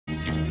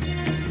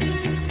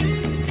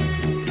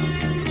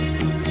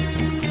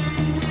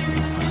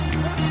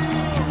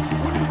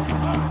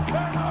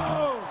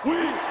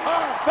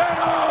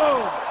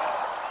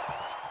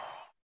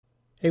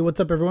Hey,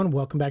 what's up, everyone?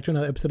 Welcome back to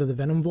another episode of the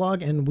Venom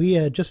vlog. And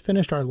we just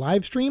finished our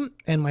live stream,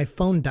 and my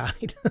phone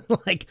died.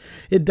 Like,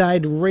 it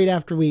died right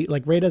after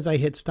right as I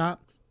hit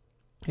stop.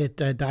 It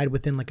died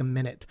within like a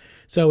minute.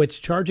 So it's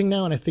charging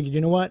now, and I figured, you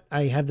know what?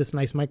 I have this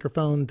nice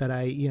microphone that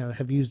I,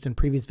 have used in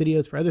previous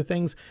videos for other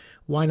things.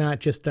 Why not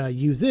just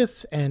use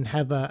this and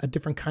have a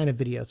different kind of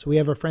video? So we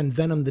have our friend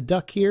Venom the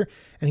Duck here,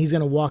 and he's going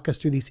to walk us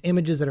through these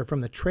images that are from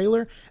the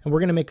trailer, and we're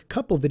going to make a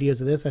couple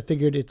videos of this. I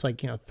figured it's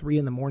like, 3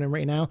 in the morning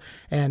right now,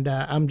 and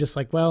I'm just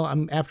like, well,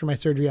 after my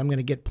surgery, I'm going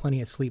to get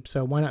plenty of sleep.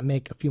 So why not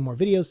make a few more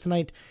videos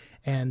tonight?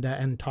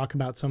 And talk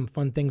about some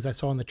fun things I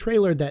saw in the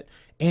trailer that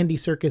Andy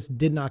Serkis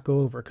did not go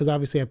over. Because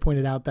obviously I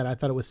pointed out that I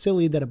thought it was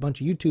silly that a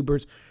bunch of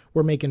YouTubers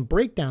were making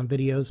breakdown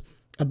videos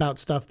about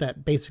stuff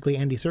that basically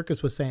Andy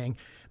Serkis was saying.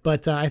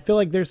 But I feel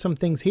like there's some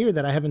things here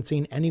that I haven't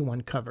seen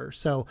anyone cover.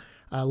 So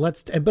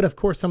but of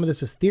course some of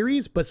this is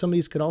theories, but some of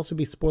these could also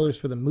be spoilers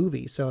for the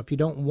movie. So if you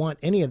don't want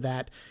any of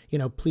that,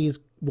 please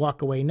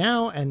walk away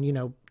now and,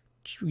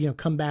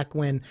 come back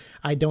when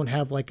I don't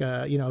have like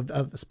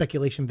a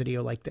speculation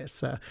video like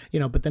this,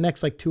 but the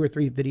next like 2 or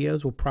 3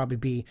 videos will probably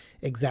be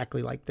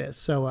exactly like this.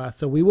 So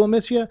we will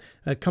miss you.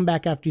 Come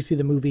back after you see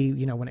the movie,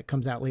 when it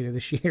comes out later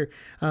this year.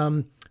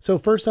 So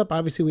first up,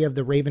 obviously we have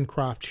the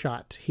Ravencroft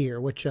shot here,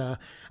 which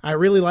I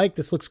really like.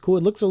 This looks cool.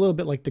 It looks a little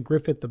bit like the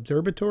Griffith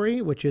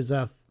Observatory, which is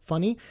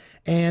funny,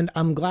 and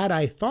I'm glad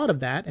I thought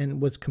of that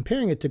and was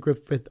comparing it to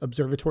Griffith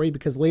Observatory,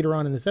 because later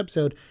on in this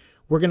episode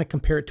we're going to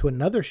compare it to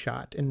another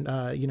shot, and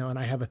and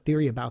I have a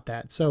theory about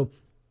that. So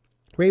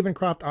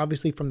Ravencroft,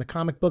 obviously from the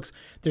comic books,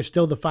 there's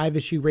still the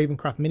 5-issue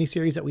Ravencroft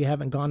miniseries that we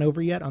haven't gone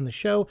over yet on the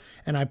show,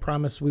 and I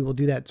promise we will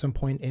do that at some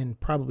point in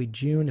probably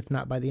June, if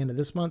not by the end of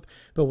this month,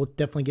 but we'll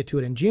definitely get to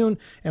it in June,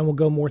 and we'll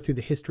go more through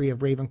the history of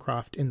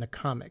Ravencroft in the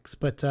comics.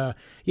 But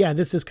yeah,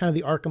 this is kind of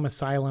the Arkham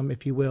Asylum,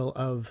 if you will,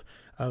 of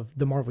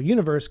the Marvel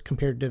Universe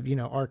compared to,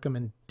 Arkham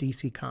and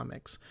DC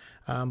Comics.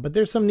 But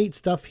there's some neat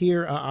stuff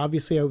here.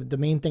 Obviously, the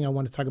main thing I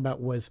want to talk about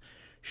was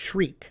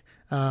Shriek.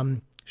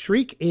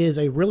 Shriek is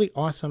a really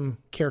awesome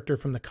character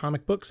from the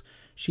comic books.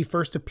 She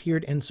first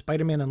appeared in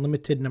Spider-Man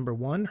Unlimited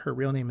 #1. Her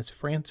real name is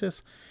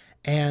Frances,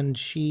 and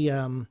she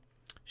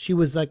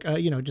was like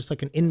just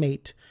like an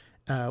inmate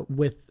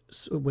with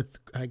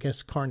I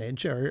guess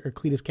Carnage or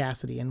Cletus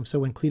Cassidy. And so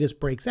when Cletus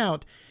breaks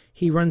out,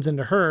 he runs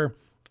into her,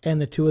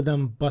 and the two of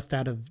them bust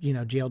out of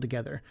jail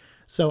together.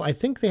 So I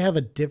think they have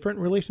a different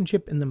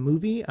relationship in the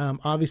movie.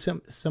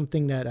 Obviously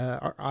something that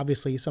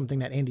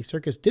Andy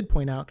Serkis did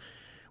point out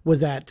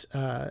was that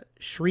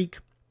Shriek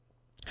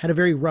had a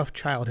very rough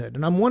childhood.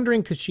 And I'm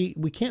wondering, because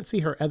we can't see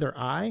her other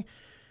eye,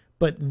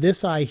 but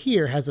this eye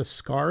here has a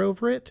scar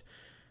over it,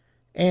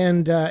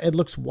 and it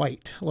looks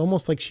white,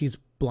 almost like she's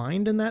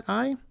blind in that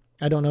eye.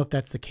 I don't know if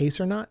that's the case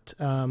or not,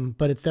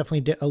 but it's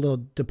definitely a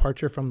little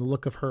departure from the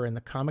look of her in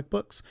the comic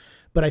books.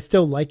 But I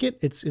still like it.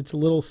 It's a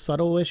little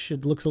subtle-ish.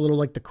 It looks a little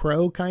like the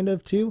Crow kind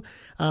of too.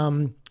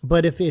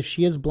 But if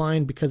she is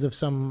blind because of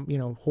some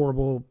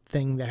horrible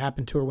thing that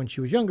happened to her when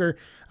she was younger,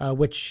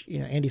 which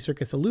Andy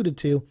Serkis alluded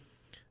to,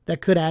 that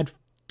could add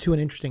to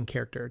an interesting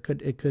character.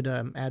 It could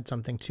add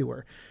something to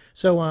her.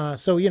 So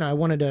I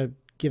wanted to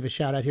give a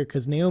shout out here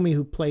because Naomi,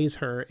 who plays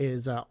her,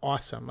 is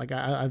awesome. Like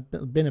I've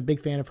been a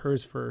big fan of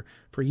hers for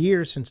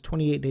years, since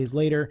 28 Days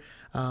Later,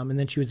 and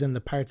then she was in the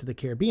Pirates of the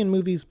Caribbean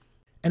movies.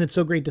 And it's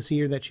so great to see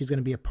her that she's going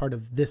to be a part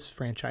of this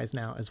franchise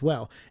now as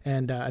well.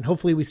 And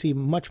hopefully we see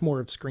much more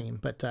of Scream.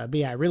 But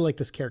yeah, I really like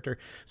this character.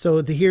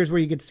 So here's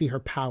where you get to see her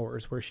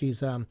powers, where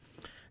she's I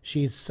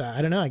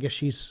don't know, I guess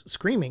she's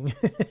screaming,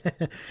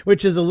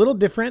 which is a little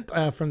different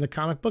from the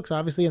comic books.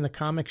 Obviously in the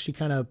comics, she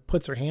kind of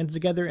puts her hands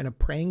together in a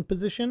praying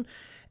position,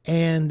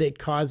 and it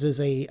causes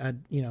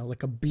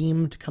like a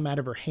beam to come out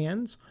of her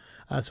hands.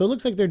 So it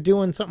looks like they're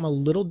doing something a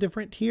little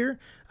different here,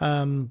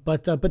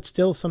 but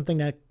still something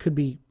that could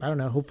be, I don't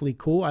know, hopefully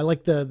cool. I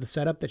like the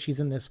setup that she's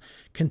in this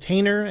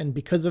container, and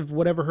because of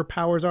whatever her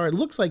powers are, it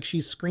looks like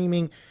she's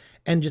screaming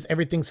and just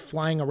everything's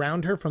flying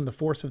around her from the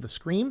force of the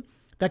scream.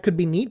 That could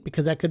be neat,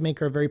 because that could make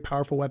her a very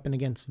powerful weapon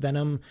against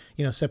Venom,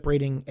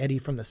 separating Eddie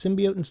from the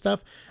symbiote and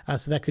stuff.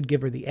 So that could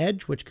give her the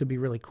edge, which could be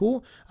really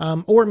cool.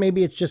 Or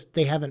maybe it's just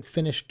they haven't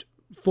finished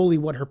fully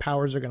what her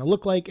powers are going to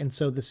look like, and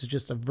so this is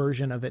just a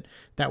version of it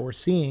that we're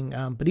seeing.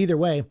 But either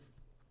way,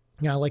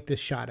 I like this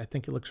shot. I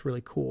think it looks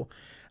really cool.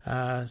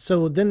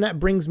 So then that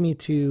brings me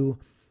to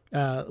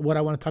what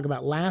I want to talk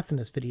about last in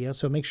this video.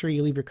 So make sure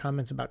you leave your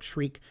comments about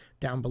Shriek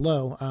down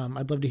below.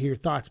 I'd love to hear your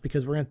thoughts,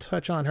 because we're going to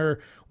touch on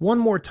her one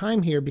more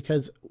time here,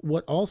 because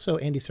what also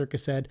Andy Serkis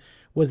said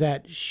was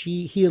that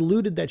he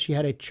alluded that she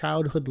had a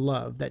childhood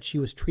love, that she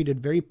was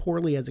treated very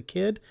poorly as a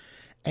kid,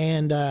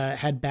 and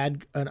had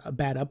a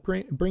bad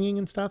upbringing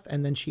and stuff,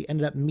 and then she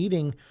ended up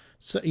meeting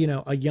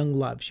a young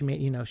love. She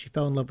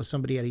fell in love with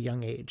somebody at a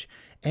young age,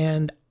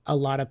 and a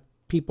lot of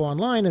people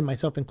online, and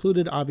myself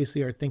included,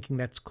 obviously are thinking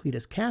that's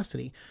Cletus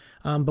Cassidy.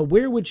 But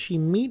where would she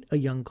meet a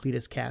young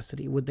Cletus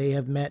Cassidy? Would they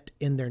have met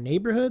in their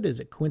neighborhood?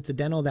 Is it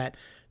coincidental that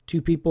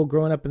two people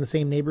growing up in the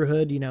same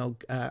neighborhood,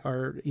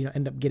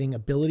 end up getting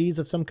abilities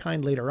of some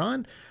kind later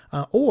on?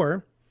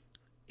 Or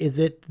is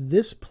it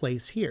this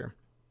place here?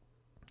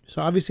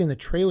 So obviously in the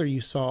trailer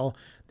you saw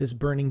this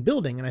burning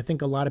building, and I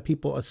think a lot of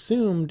people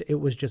assumed it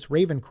was just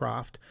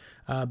Ravencroft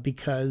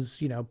because,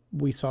 you know,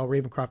 we saw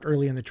Ravencroft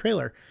early in the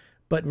trailer.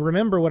 But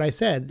remember what I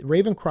said,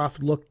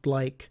 Ravencroft looked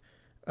like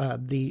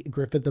the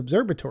Griffith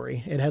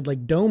Observatory. It had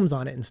like domes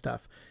on it and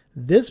stuff.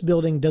 This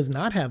building does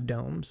not have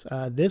domes.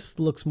 This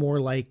looks more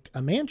like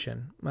a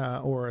mansion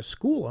or a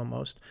school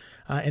almost.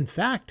 In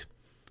fact,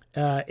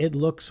 it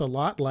looks a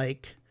lot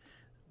like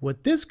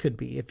what this could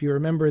be. If you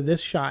remember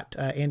this shot,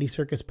 Andy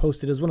Serkis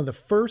posted as one of the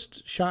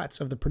first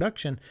shots of the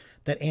production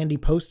that Andy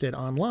posted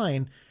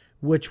online,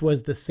 which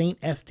was the St.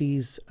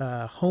 Estes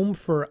home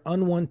for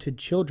unwanted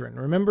children.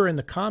 Remember in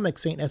the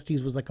comics, St.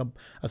 Estes was like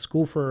a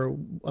school for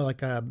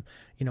like a,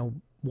 you know,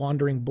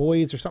 wandering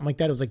boys or something like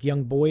that. It was like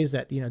young boys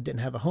that, you know,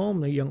 didn't have a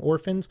home, young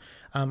orphans.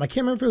 I can't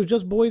remember if it was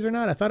just boys or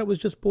not. I thought it was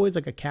just boys,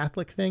 like a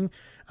Catholic thing.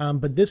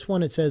 But this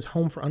one, it says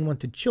home for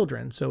unwanted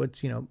children. So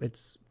it's, you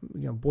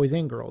know, boys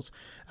and girls.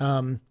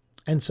 And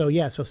so,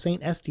 yeah, so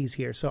St. Estes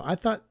here. So I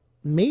thought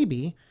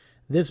maybe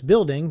this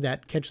building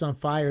that catches on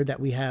fire that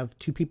we have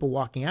two people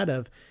walking out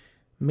of,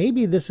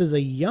 maybe this is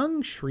a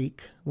young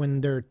Shriek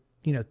when they're,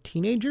 you know,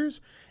 teenagers,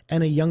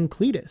 and a young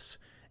Cletus.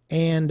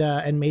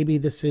 And maybe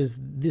this is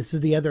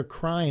the other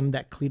crime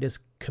that Cletus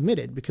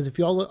committed, because if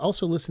you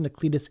also listen to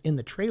Cletus in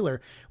the trailer,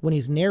 when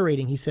he's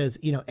narrating, he says,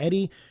 you know,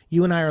 Eddie,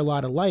 you and I are a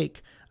lot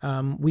alike.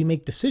 We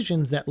make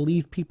decisions that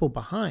leave people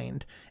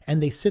behind,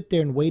 and they sit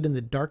there and wait in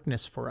the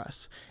darkness for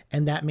us.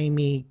 And that made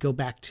me go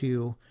back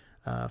to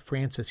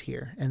Francis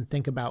here and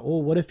think about, oh,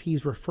 what if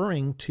he's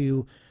referring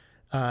to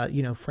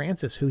you know,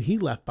 Francis, who he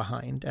left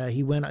behind.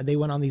 They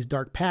went on these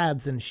dark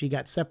paths, and she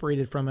got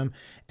separated from him,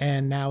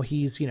 and now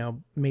he's, you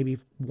know, maybe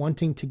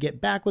wanting to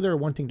get back with her, or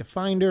wanting to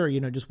find her, or,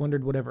 you know, just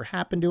wondered whatever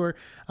happened to her.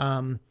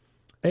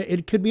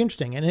 It could be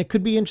interesting, and it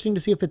could be interesting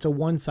to see if it's a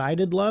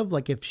one-sided love,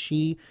 like if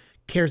she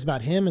cares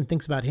about him and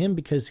thinks about him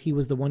because he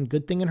was the one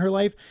good thing in her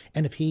life,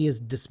 and if he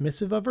is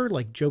dismissive of her,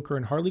 like Joker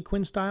and Harley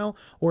Quinn style,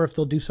 or if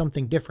they'll do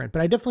something different.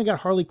 But I definitely got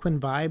Harley Quinn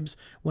vibes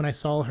when I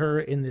saw her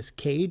in this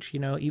cage, you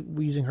know,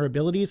 using her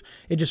abilities.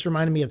 It just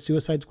reminded me of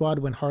Suicide Squad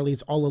when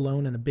Harley's all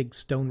alone in a big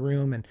stone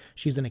room and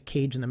she's in a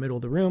cage in the middle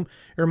of the room.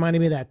 It reminded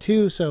me of that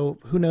too, so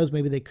who knows,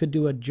 maybe they could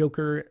do a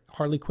Joker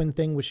Harley Quinn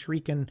thing with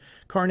Shriek and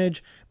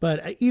Carnage.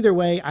 But either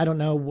way, I don't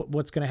know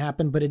what's going to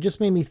happen, but it just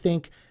made me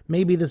think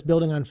maybe this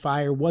building on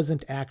fire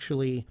wasn't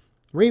actually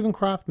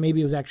Ravencroft,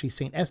 maybe it was actually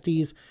St.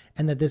 Estes,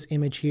 and that this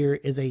image here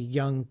is a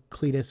young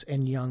Cletus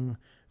and young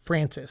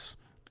Francis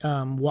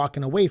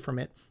walking away from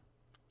it,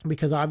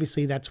 because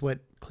obviously that's what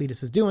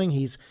Cletus is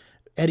doing.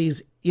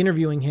 Eddie's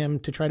interviewing him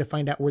to try to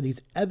find out where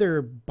these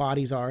other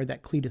bodies are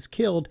that Cletus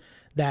killed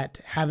that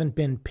haven't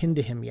been pinned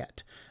to him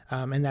yet.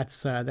 And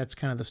that's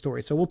kind of the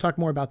story. So we'll talk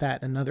more about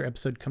that in another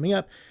episode coming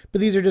up. But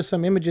these are just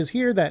some images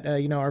here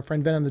that, you know, our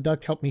friend Venom the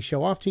Duck helped me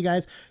show off to you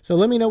guys. So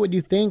let me know what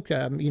you think.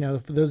 You know,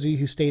 for those of you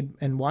who stayed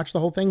and watched the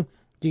whole thing,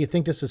 do you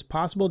think this is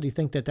possible? Do you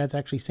think that that's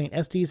actually St.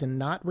 Estes and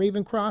not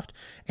Ravencroft?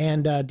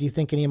 And do you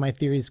think any of my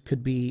theories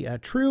could be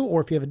true?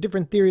 Or if you have a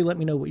different theory, let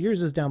me know what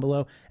yours is down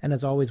below. And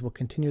as always, we'll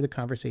continue the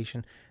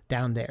conversation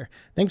down there.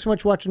 Thanks so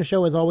much for watching the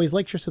show. As always,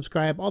 like, share,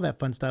 subscribe, all that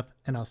fun stuff.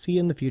 And I'll see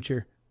you in the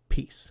future.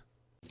 Peace.